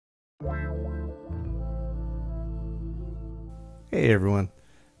Hey everyone,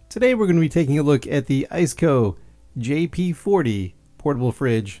 today we're going to be taking a look at the ICECO JP40 portable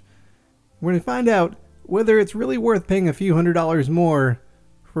fridge. We're going to find out whether it's really worth paying a few $100s more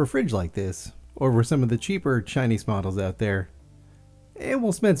for a fridge like this over some of the cheaper Chinese models out there. And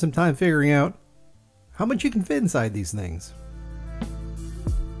we'll spend some time figuring out how much you can fit inside these things.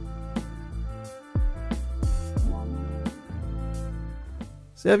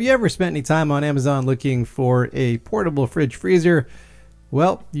 So have you ever spent any time on Amazon looking for a portable fridge freezer?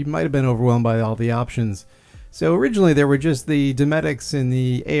 Well, you might have been overwhelmed by all the options. So originally there were just the Dometics and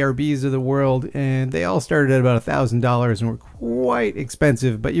the ARBs of the world, and they all started at about $1,000 and were quite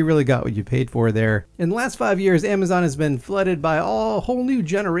expensive, but you really got what you paid for there. In the last 5 years, Amazon has been flooded by a whole new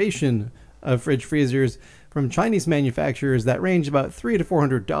generation of fridge freezers from Chinese manufacturers that range about $300 to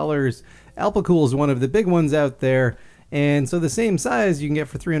 $400. Alipcool is one of the big ones out there. And so the same size you can get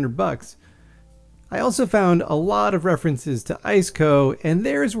for 300 bucks. I also found a lot of references to ICECO, and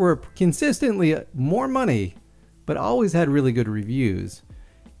theirs were consistently more money, but always had really good reviews.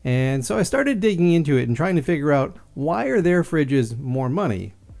 And so I started digging into it and trying to figure out, why are their fridges more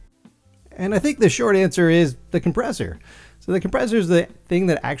money? And I think the short answer is the compressor. So the compressor is the thing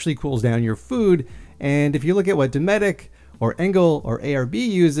that actually cools down your food. And if you look at what Dometic or Engel or ARB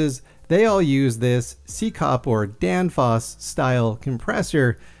uses, they all use this Secop or Danfoss style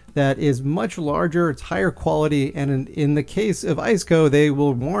compressor that is much larger, it's higher quality, and in the case of ICECO, they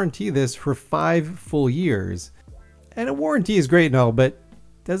will warranty this for 5 full years. And a warranty is great and all, but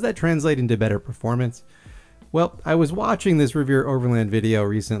does that translate into better performance? Well, I was watching this Revere Overland video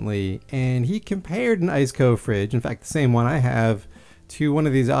recently, and he compared an ICECO fridge, in fact the same one I have, to one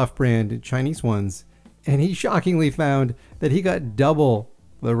of these off-brand Chinese ones, and he shockingly found that he got double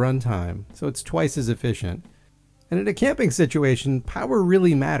the runtime, so it's twice as efficient. And in a camping situation, power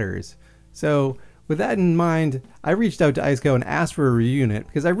really matters. So with that in mind, I reached out to ICECO and asked for a review unit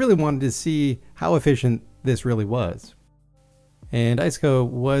because I really wanted to see how efficient this really was. And ICECO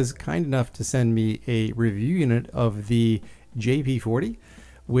was kind enough to send me a review unit of the JP40,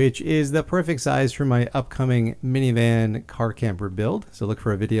 which is the perfect size for my upcoming minivan car camper build. So look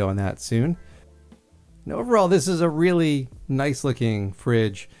for a video on that soon. And overall, this is a really nice looking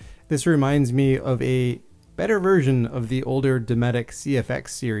fridge. This reminds me of a better version of the older Dometic CFX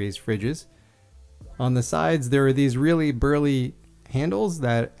series fridges. On the sides, there are these really burly handles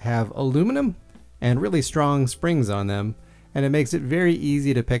that have aluminum and really strong springs on them, and it makes it very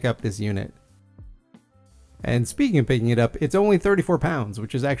easy to pick up this unit. And speaking of picking it up, it's only 34 pounds,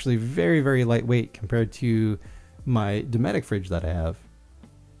 which is actually very, very lightweight compared to my Dometic fridge that I have.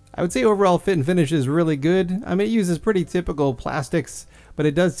 I would say overall fit and finish is really good. I mean, it uses pretty typical plastics, but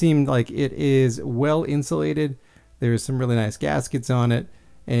it does seem like it is well insulated. There's some really nice gaskets on it,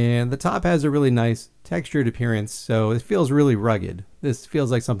 and the top has a really nice textured appearance, so it feels really rugged. This feels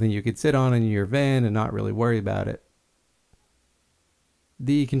like something you could sit on in your van and not really worry about it.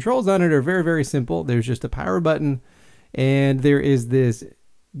 The controls on it are very, very simple. There's just a power button, and there is this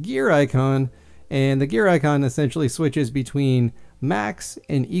gear icon, and the gear icon essentially switches between max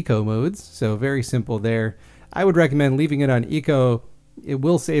and eco modes, so very simple there. I would recommend leaving it on eco. It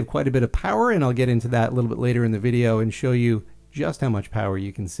will save quite a bit of power, and I'll get into that a little bit later in the video and show you just how much power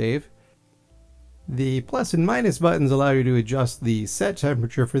you can save. The plus and minus buttons allow you to adjust the set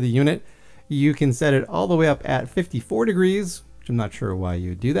temperature for the unit. You can set it all the way up at 54 degrees, which I'm not sure why you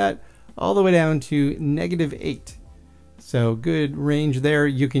would do that, all the way down to -8. So good range there.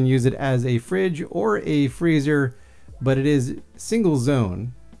 You can use it as a fridge or a freezer, but it is single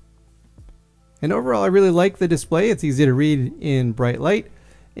zone. And overall, I really like the display. It's easy to read in bright light,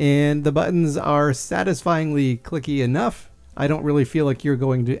 and the buttons are satisfyingly clicky enough. I don't really feel like you're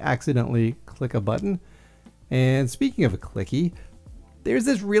going to accidentally click a button. And speaking of a clicky, there's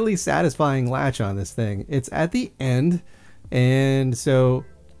this really satisfying latch on this thing. It's at the end, and so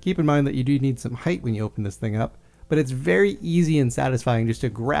keep in mind that you do need some height when you open this thing up, but it's very easy and satisfying just to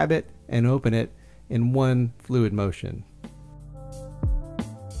grab it and open it in one fluid motion.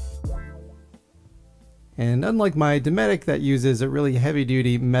 And unlike my Dometic that uses a really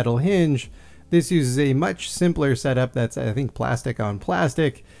heavy-duty metal hinge, this uses a much simpler setup that's, I think, plastic on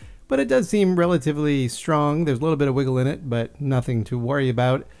plastic, but it does seem relatively strong. There's a little bit of wiggle in it, but nothing to worry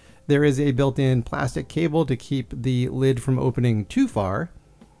about. There is a built-in plastic cable to keep the lid from opening too far.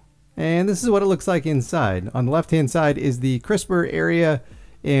 And this is what it looks like inside. On the left-hand side is the crisper area,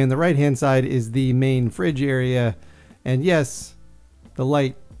 and the right-hand side is the main fridge area. And yes, the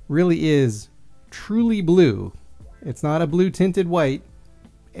light really is truly blue. It's not a blue tinted white,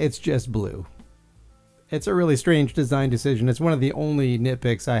 it's just blue. It's a really strange design decision. It's one of the only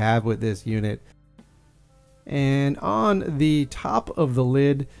nitpicks I have with this unit. And on the top of the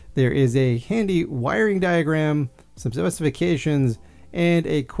lid, there is a handy wiring diagram, some specifications, and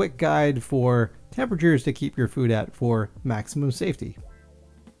a quick guide for temperatures to keep your food at for maximum safety.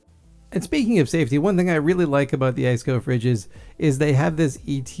 And speaking of safety, one thing I really like about the ICECO fridges is they have this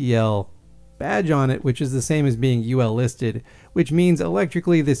ETL badge on it, which is the same as being UL listed, which means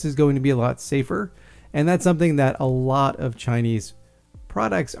electrically this is going to be a lot safer. And that's something that a lot of Chinese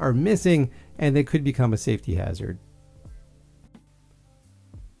products are missing, and they could become a safety hazard.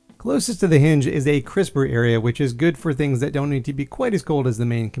 Closest to the hinge is a crisper area, which is good for things that don't need to be quite as cold as the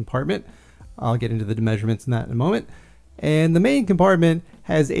main compartment. I'll get into the measurements in that in a moment. And the main compartment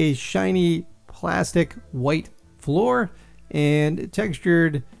has a shiny plastic white floor and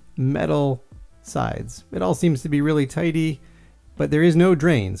textured metal sides. It all seems to be really tidy, but there is no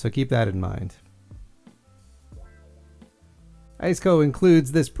drain, so keep that in mind. ICECO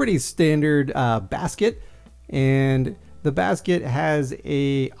includes this pretty standard basket, and the basket has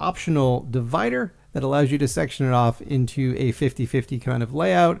a optional divider that allows you to section it off into a 50-50 kind of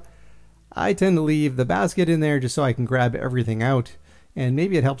layout. I tend to leave the basket in there just so I can grab everything out, and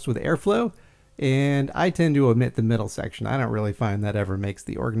maybe it helps with airflow, and I tend to omit the middle section. I don't really find that ever makes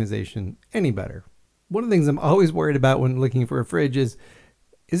the organization any better. One of the things I'm always worried about when looking for a fridge is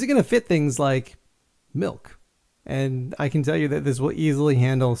it going to fit things like milk? And I can tell you that this will easily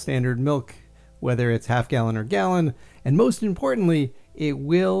handle standard milk, whether it's half gallon or gallon, and most importantly, it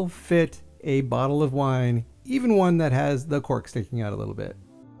will fit a bottle of wine, even one that has the cork sticking out a little bit.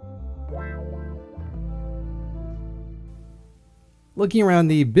 Looking around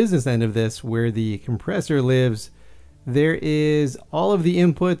the business end of this, where the compressor lives, there is all of the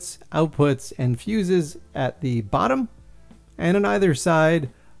inputs, outputs, and fuses at the bottom, and on either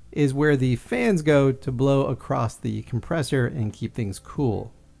side is where the fans go to blow across the compressor and keep things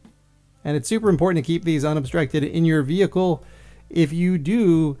cool. And it's super important to keep these unobstructed in your vehicle. If you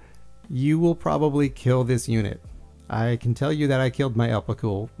do, you will probably kill this unit. I can tell you that I killed my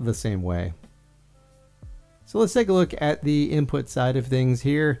Alipcool the same way. So let's take a look at the input side of things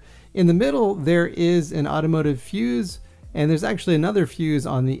here. In the middle, there is an automotive fuse, and there's actually another fuse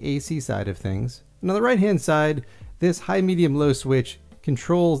on the AC side of things. And on the right-hand side, this high, medium, low switch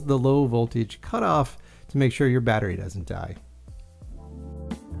controls the low voltage cutoff to make sure your battery doesn't die.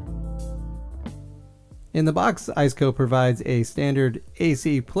 In the box, ICECO provides a standard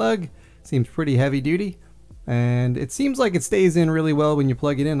AC plug. Seems pretty heavy duty, and it seems like it stays in really well when you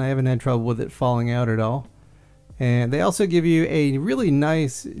plug it in. I haven't had trouble with it falling out at all. And they also give you a really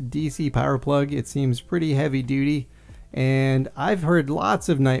nice DC power plug. It seems pretty heavy duty, and I've heard lots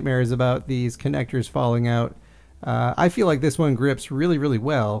of nightmares about these connectors falling out. I feel like this one grips really, really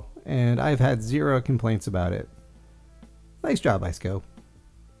well, and I've had zero complaints about it. Nice job, ICECO.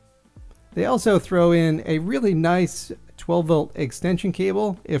 They also throw in a really nice 12-volt extension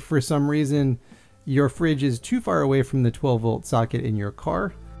cable if for some reason your fridge is too far away from the 12-volt socket in your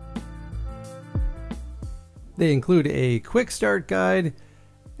car. They include a quick start guide,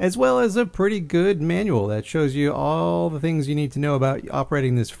 as well as a pretty good manual that shows you all the things you need to know about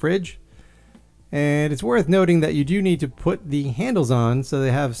operating this fridge. And it's worth noting that you do need to put the handles on, so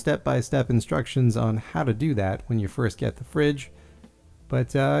they have step-by-step instructions on how to do that when you first get the fridge.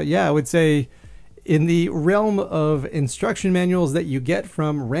 But yeah, I would say in the realm of instruction manuals that you get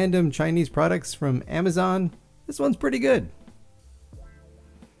from random Chinese products from Amazon, this one's pretty good.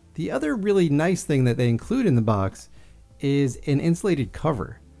 The other really nice thing that they include in the box is an insulated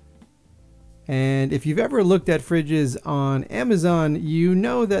cover. And if you've ever looked at fridges on Amazon, you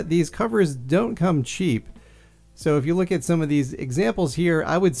know that these covers don't come cheap. So if you look at some of these examples here,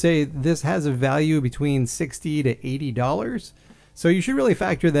 I would say this has a value between $60 to $80. So you should really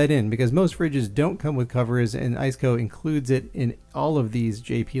factor that in, because most fridges don't come with covers, and ICECO includes it in all of these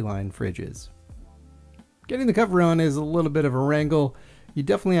JP line fridges. Getting the cover on is a little bit of a wrangle. You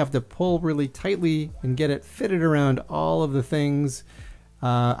definitely have to pull really tightly and get it fitted around all of the things.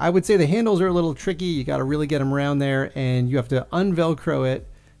 I would say the handles are a little tricky. You got to really get them around there, and you have to unvelcro it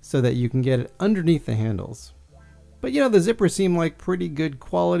so that you can get it underneath the handles. But you know, the zippers seem like pretty good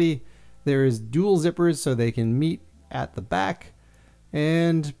quality. There's dual zippers so they can meet at the back,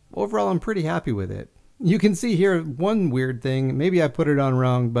 and overall I'm pretty happy with it. You can see here one weird thing. Maybe I put it on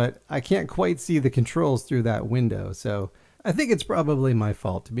wrong, but I can't quite see the controls through that window, so I think it's probably my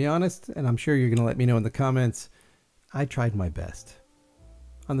fault, to be honest, and I'm sure you're going to let me know in the comments. I tried my best.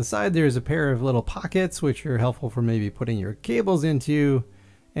 On the side there's a pair of little pockets which are helpful for maybe putting your cables into,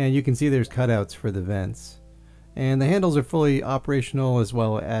 and you can see there's cutouts for the vents. and the handles are fully operational as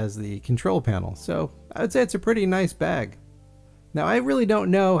well as the control panel. So I would say it's a pretty nice bag. Now I really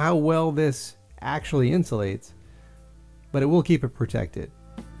don't know how well this actually insulates, but it will keep it protected.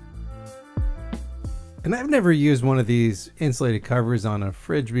 And I've never used one of these insulated covers on a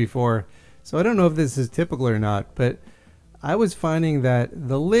fridge before, so I don't know if this is typical or not, but I was finding that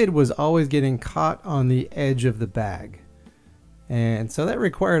the lid was always getting caught on the edge of the bag. And so that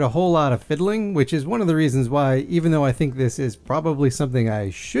required a whole lot of fiddling, which is one of the reasons why, even though I think this is probably something I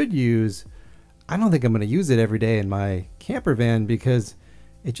should use, I don't think I'm going to use it every day in my camper van because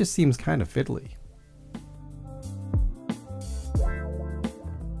it just seems kind of fiddly.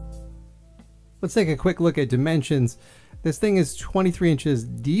 Let's take a quick look at dimensions. This thing is 23 inches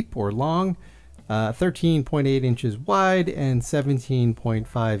deep or long, 13.8 inches wide, and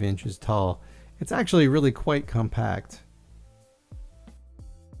 17.5 inches tall. It's actually really quite compact.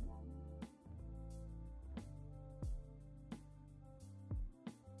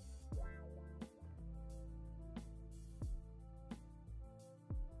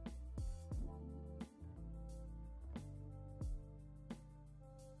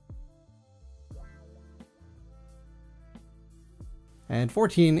 And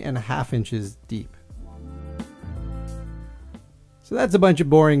 14.5 inches deep. So that's a bunch of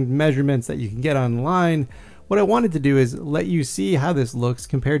boring measurements that you can get online. What I wanted to do is let you see how this looks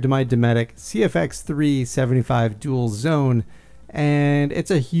compared to my Dometic CFX3 75 dual zone, and it's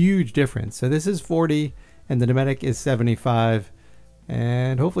a huge difference. So this is 40 and the Dometic is 75,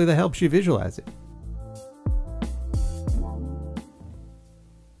 and hopefully that helps you visualize it.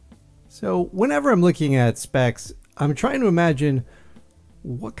 So whenever I'm looking at specs, I'm trying to imagine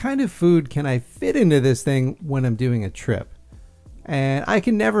what kind of food can I fit into this thing when I'm doing a trip? And I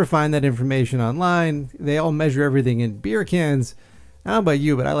can never find that information online. They all measure everything in beer cans. I don't know about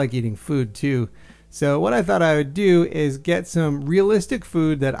you, but I like eating food too. So what I thought I would do is get some realistic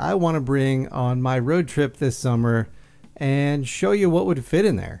food that I want to bring on my road trip this summer and show you what would fit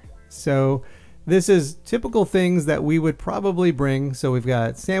in there. So this is typical things that we would probably bring. So we've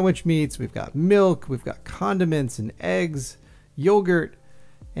got sandwich meats, we've got milk, we've got condiments and eggs, yogurt.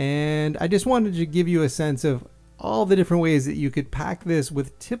 And I just wanted to give you a sense of all the different ways that you could pack this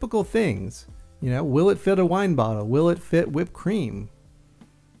with typical things. You know, will it fit a wine bottle? Will it fit whipped cream?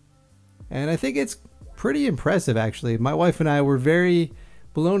 And I think it's pretty impressive actually. My wife and I were very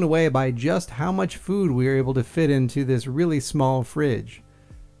blown away by just how much food we were able to fit into this really small fridge.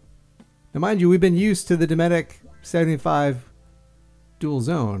 Now mind you, we've been used to the Dometic 75 dual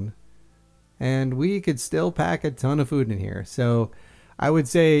zone, and we could still pack a ton of food in here. So I would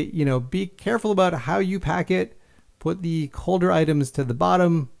say, you know, be careful about how you pack it. Put the colder items to the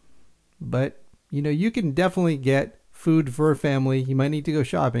bottom, but you know, you can definitely get food for a family. You might need to go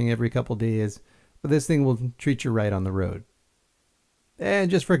shopping every couple days, but this thing will treat you right on the road.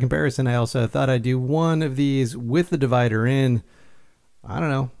 And just for comparison, I also thought I'd do one of these with the divider in. I don't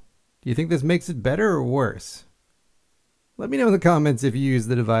know. Do you think this makes it better or worse? Let me know in the comments if you use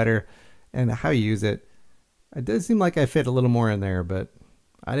the divider and how you use it. It does seem like I fit a little more in there, but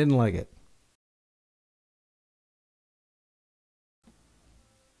I didn't like it.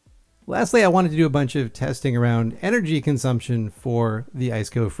 Lastly, I wanted to do a bunch of testing around energy consumption for the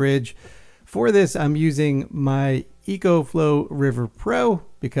ICECO fridge. For this, I'm using my EcoFlow River Pro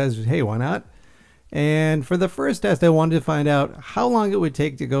because, hey, why not? And for the first test, I wanted to find out how long it would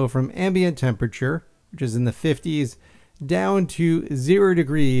take to go from ambient temperature, which is in the 50s, down to 0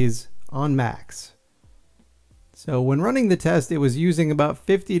 degrees on max. So when running the test, it was using about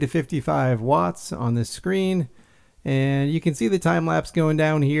 50 to 55 watts on the screen. And you can see the time lapse going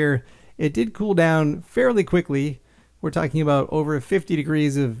down here. It did cool down fairly quickly. We're talking about over 50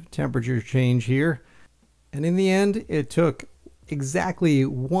 degrees of temperature change here. And in the end, it took exactly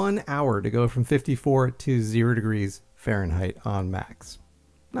 1 hour to go from 54 to 0 degrees Fahrenheit on max.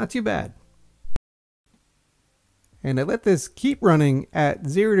 Not too bad. And I let this keep running at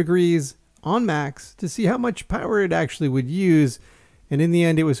 0 degrees on max to see how much power it actually would use, and in the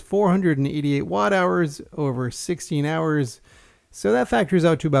end it was 488 watt hours over 16 hours, so that factors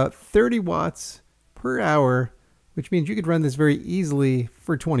out to about 30 watts per hour, which means you could run this very easily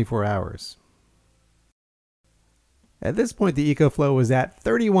for 24 hours. At this point the EcoFlow was at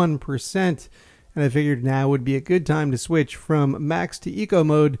 31%, and I figured now would be a good time to switch from max to eco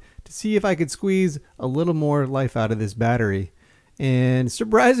mode to see if I could squeeze a little more life out of this battery. And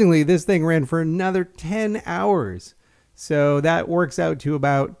surprisingly, this thing ran for another 10 hours. So that works out to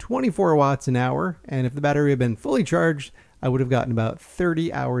about 24 watts an hour. And if the battery had been fully charged, I would have gotten about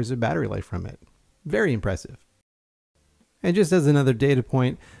 30 hours of battery life from it. Very impressive. And just as another data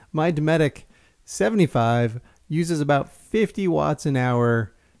point, my Dometic 75 uses about 50 watts an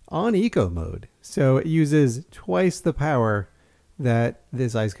hour on eco mode. So it uses twice the power that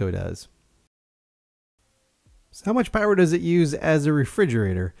this ICECO does. So how much power does it use as a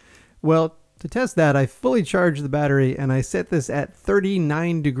refrigerator? Well, to test that, I fully charged the battery and I set this at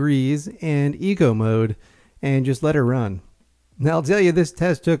 39 degrees and eco mode and just let her run. Now I'll tell you, this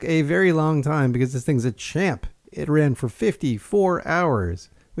test took a very long time because this thing's a champ. It ran for 54 hours,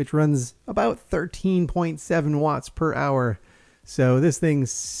 which runs about 13.7 watts per hour. So this thing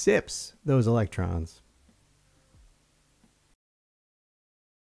sips those electrons.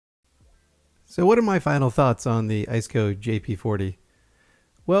 So what are my final thoughts on the ICECO JP40?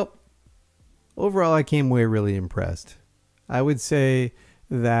 Well, overall I came away really impressed. I would say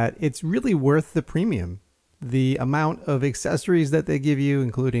that it's really worth the premium. The amount of accessories that they give you,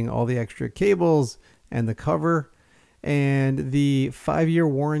 including all the extra cables and the cover, and the 5-year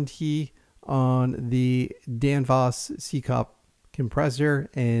warranty on the Danfoss Secop compressor,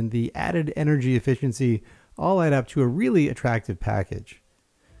 and the added energy efficiency all add up to a really attractive package.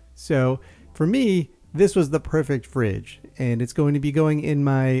 So for me, this was the perfect fridge, and it's going to be going in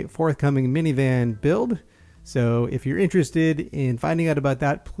my forthcoming minivan build. So if you're interested in finding out about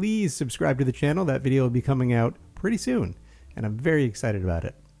that, please subscribe to the channel. That video will be coming out pretty soon, and I'm very excited about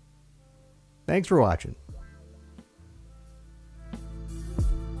it. Thanks for watching.